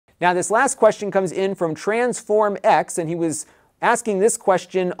Now, this last question comes in from TransformX, and he was asking this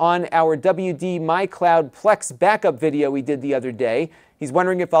question on our WD MyCloud Plex backup video we did the other day. He's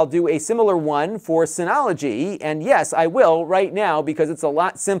wondering if I'll do a similar one for Synology, and yes, I will right now because it's a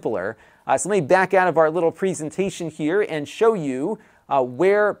lot simpler. So let me back out of our little presentation here and show you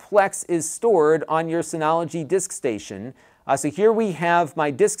where Plex is stored on your Synology disk station. So here we have my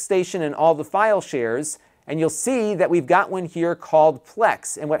disk station and all the file shares, and you'll see that we've got one here called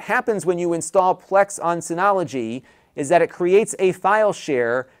Plex. And what happens when you install Plex on Synology is that it creates a file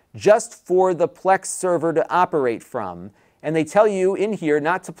share just for the Plex server to operate from. And they tell you in here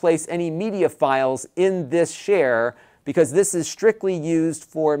not to place any media files in this share because this is strictly used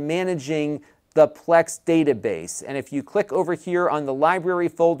for managing the Plex database. And if you click over here on the library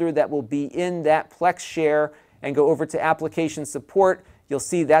folder that will be in that Plex share and go over to application support, you'll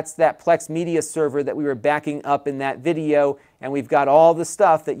see that's that Plex media server that we were backing up in that video, and we've got all the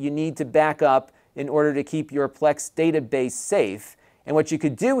stuff that you need to back up in order to keep your Plex database safe. And what you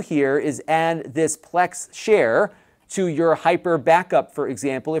could do here is add this Plex share to your Hyper Backup, for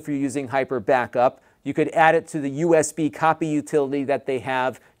example. If you're using Hyper Backup, you could add it to the USB copy utility that they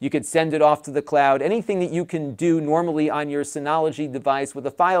have. You could send it off to the cloud. Anything that you can do normally on your Synology device with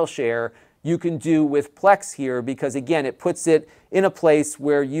a file share, you can do with Plex here because, again, it puts it in a place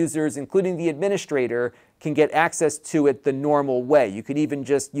where users, including the administrator, can get access to it the normal way. You could even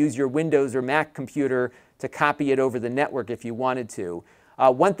just use your Windows or Mac computer to copy it over the network if you wanted to.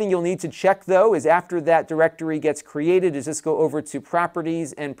 One thing you'll need to check, though, is after that directory gets created, is just go over to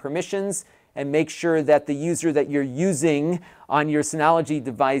Properties and Permissions and make sure that the user that you're using on your Synology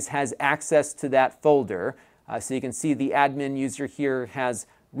device has access to that folder. So you can see the admin user here has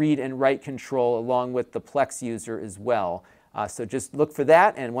read and write control along with the Plex user as well. So just look for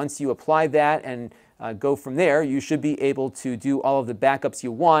that, and once you apply that and go from there, you should be able to do all of the backups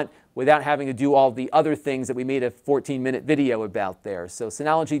you want without having to do all the other things that we made a 14-minute video about there. So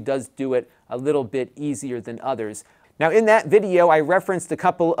Synology does do it a little bit easier than others. Now, in that video, I referenced a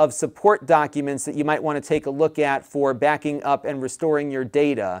couple of support documents that you might want to take a look at for backing up and restoring your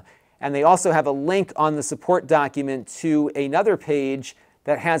data. And they also have a link on the support document to another page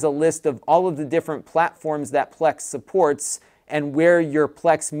that has a list of all of the different platforms that Plex supports and where your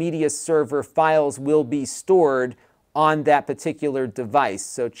Plex media server files will be stored on that particular device.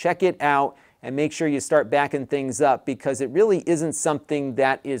 So check it out and make sure you start backing things up because it really isn't something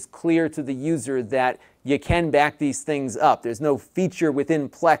that is clear to the user that you can back these things up. There's no feature within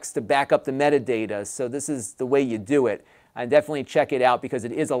Plex to back up the metadata, so this is the way you do it. And definitely check it out because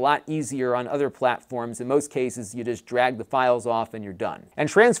it is a lot easier on other platforms. In most cases, you just drag the files off and you're done. And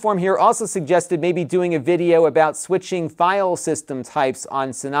Transform here also suggested maybe doing a video about switching file system types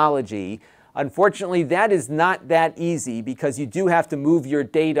on Synology. Unfortunately, that is not that easy because you do have to move your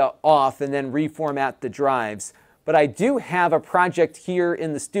data off and then reformat the drives. But I do have a project here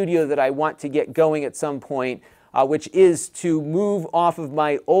in the studio that I want to get going at some point, which is to move off of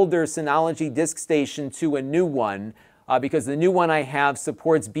my older Synology disk station to a new one. Because the new one I have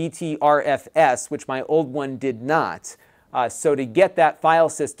supports BTRFS, which my old one did not. So to get that file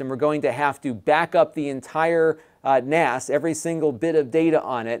system, we're going to have to back up the entire NAS, every single bit of data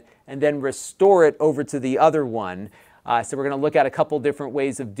on it, and then restore it over to the other one. So we're going to look at a couple different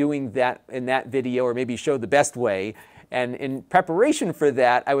ways of doing that in that video, or maybe show the best way. And in preparation for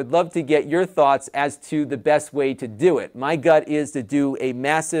that, I would love to get your thoughts as to the best way to do it. My gut is to do a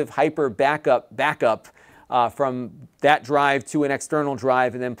massive Hyper backup from that drive to an external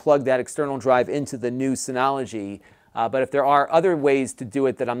drive and then plug that external drive into the new Synology. But if there are other ways to do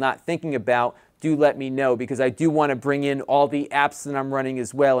it that I'm not thinking about, do let me know because I do want to bring in all the apps that I'm running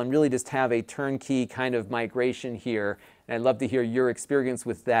as well and really just have a turnkey kind of migration here. And I'd love to hear your experience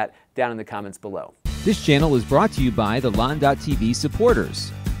with that down in the comments below. This channel is brought to you by the Lon.TV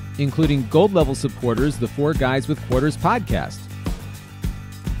supporters, including gold level supporters, the 4 Guys with Quarters podcast,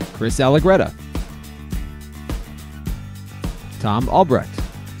 Chris Allegretta, Tom Albrecht,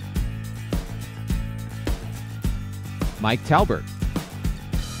 Mike Talbert,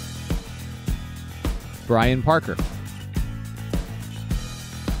 Brian Parker,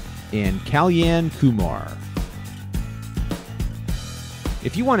 and Kalyan Kumar.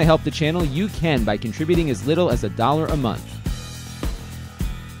 If you want to help the channel, you can by contributing as little as $1 a month.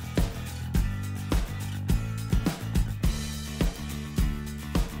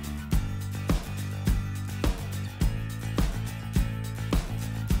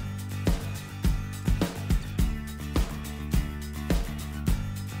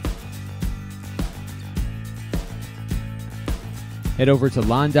 Head over to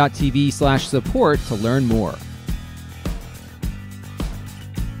Lon.TV/support to learn more.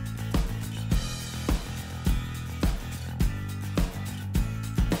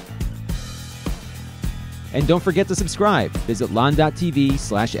 And don't forget to subscribe. Visit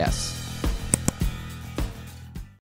Lon.TV/S.